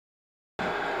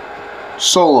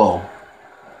Solo,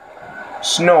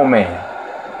 Snowman,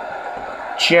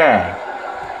 Chiang,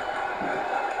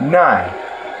 Nyne,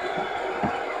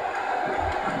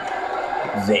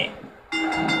 then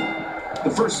the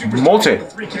first superstar with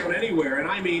a 3 count anywhere, and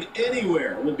I mean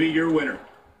anywhere, will be your winner.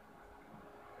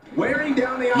 Wearing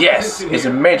down the yes, it's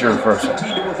a major reversal.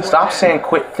 Stop saying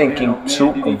quit thinking to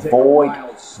avoid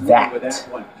that.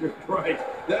 You're right.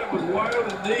 That was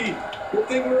wild indeed. Good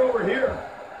thing we're over here.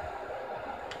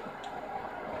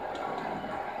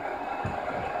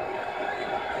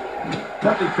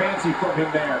 Nothing fancy from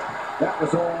him there. That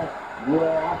was all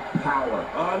raw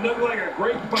power. Nothing like a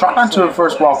great try not to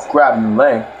reverse while grabbing the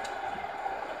leg.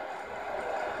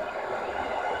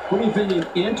 What do you think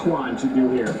Antoine should do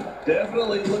here?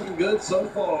 Definitely looking good so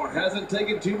far. Hasn't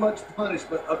taken too much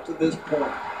punishment up to this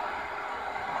point.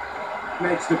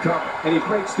 Makes the cover, and he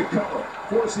breaks the cover,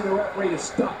 forcing the referee to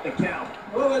stop the count.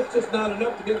 Well, that's just not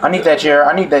enough to get. I need that chair.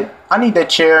 I need that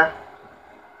chair.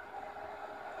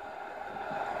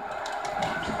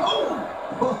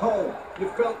 Oh, you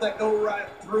felt that go right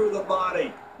through the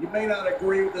body. You may not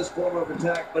agree with this form of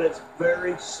attack, but it's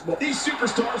very smart. These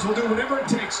superstars will do whatever it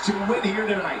takes to win here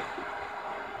tonight.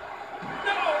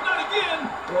 No, not again.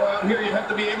 Well, out here you have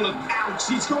to be able to. Ouch,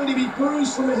 he's going to be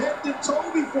bruised from head to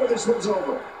toe before this one's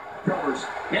over. Covers,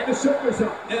 and the shoulders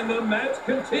up, and the match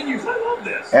continues. I love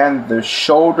this. And the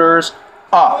shoulders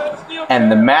up,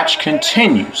 and the match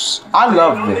continues. I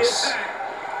love this.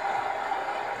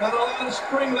 Not a lot of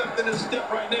spring left in his step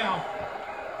right now.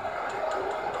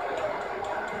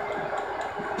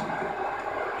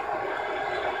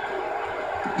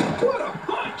 What a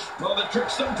punch! Well, the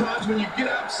trick sometimes when you get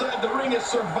outside the ring is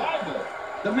survival.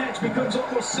 The match becomes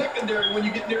almost secondary when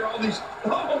you get near all these.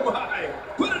 Oh my!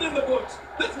 Put it in the books.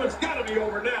 This one's got to be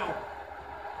over now.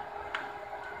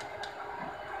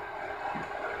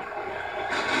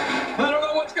 I don't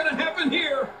know what's going to happen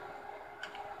here.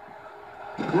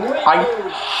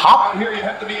 Out here you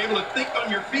have to be able to think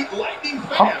on your feet lightning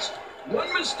fast.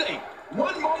 One mistake,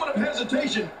 one moment of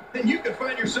hesitation, and you can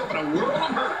find yourself in a world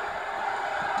of hurt.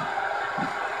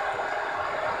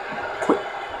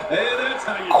 And that's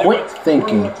how you quit do it.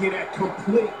 thinking. We're looking at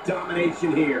complete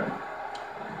domination here.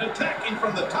 Attacking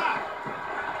from the top.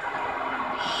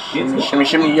 Shimmy,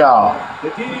 shimmy, y'all. The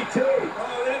DDT.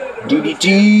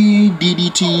 DDT,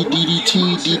 DDT, DDT,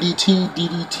 DDT,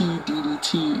 DDT,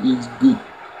 DDT is good.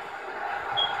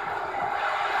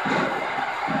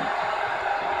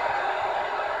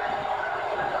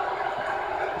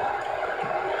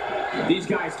 These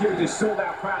guys give this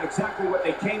sold-out crowd exactly what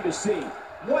they came to see.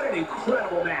 What an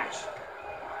incredible match.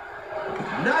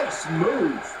 Nice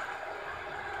move.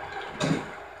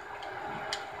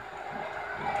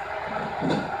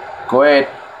 Go ahead.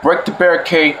 Break the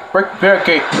barricade. Break the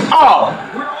barricade. Oh!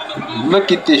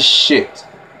 Look at this shit.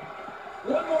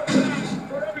 One more time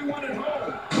for everyone at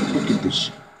home. Look at this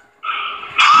shit.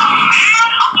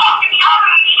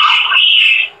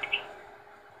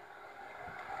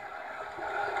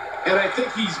 And I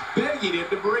think he's begging him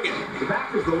to bring it. The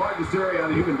back is the largest area on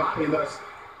the human body and thus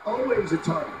always a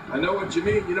target. I know what you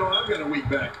mean. You know I've got a weak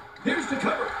back. Here's the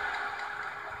cover.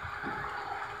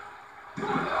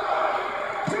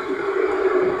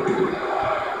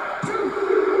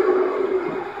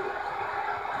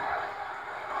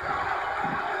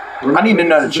 I need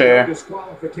another chair.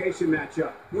 Disqualification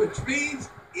matchup, which means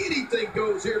anything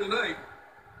goes here tonight.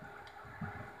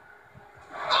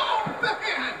 Oh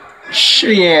man!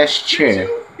 Shitty ass chair. Did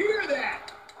you hear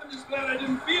that? I'm just glad I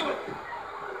didn't feel it.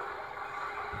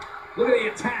 Look at the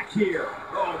attack here.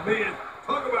 Oh man,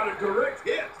 talk about a direct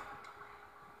hit.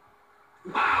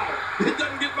 Wow, it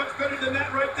doesn't get much better than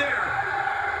that right there.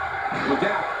 Look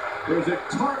out, there's a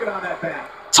target on that back.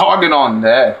 Target on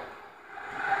that.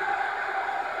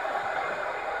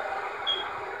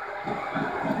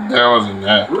 There wasn't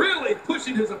that. Really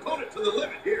pushing his opponent to the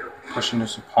limit here. Pushing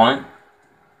his opponent.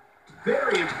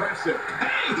 Very impressive.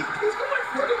 Hey, he's going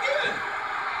for it again.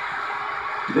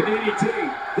 The DDT.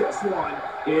 This one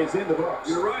is in the books.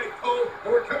 You're right, Cole.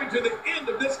 And we're coming to the end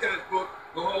of this guy's book.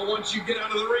 Oh, once you get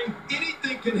out of the ring,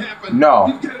 anything can happen. No.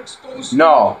 You've got exposed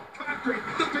No. concrete.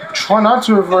 Try not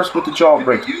to reverse with the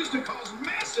jawbreaker. Used to cause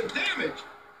massive damage.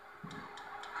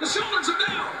 The shoulders are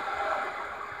down.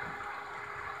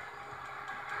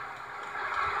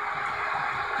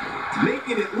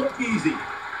 Making it look easy.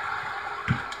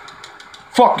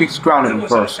 Fuck, it's grounded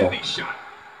reversal. And he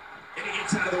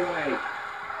gets out of the way.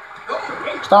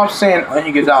 Stop saying when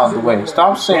he gets out of the way.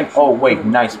 Stop saying, oh wait,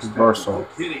 nice reversal. No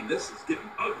kidding, this is getting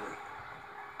ugly.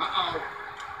 Uh-oh.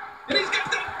 And he's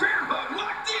got that bear hug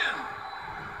locked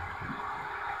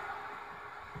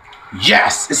in.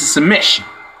 Yes, it's a submission.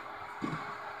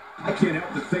 I can't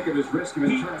help but think of his risk of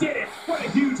return. He did it! What a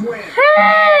huge win!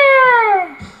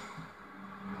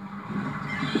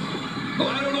 Well,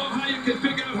 I don't know how you can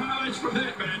pick out highlights from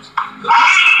that match. The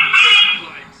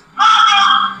highlights.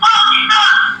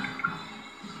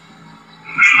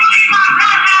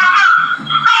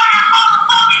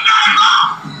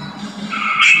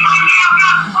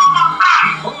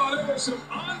 Oh, there were some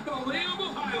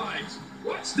unbelievable highlights.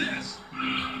 What's this?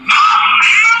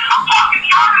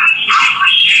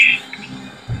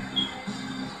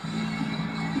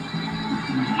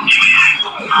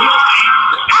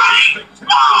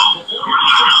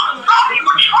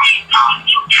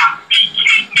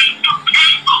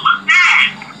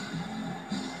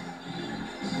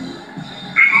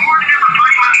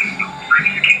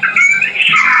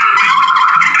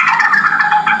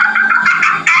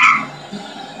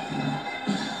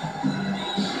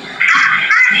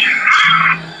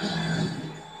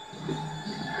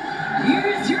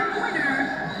 Here's your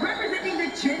winner, representing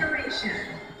the generation,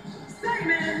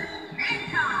 Snowman.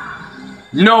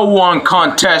 No one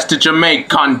contested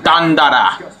Jamaican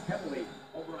Dandara. Discussed heavily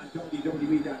over on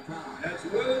WWE.com. That's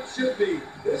what it should be.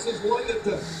 This is one that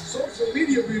the social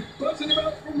media will be buzzing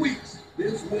about for weeks.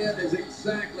 This win is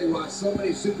exactly why so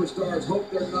many superstars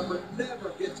hope their number never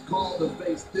gets called to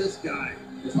face this guy.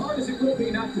 As hard as it will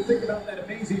be not to think about that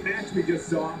amazing match we just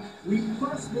saw, we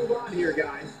must move on here,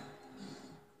 guys.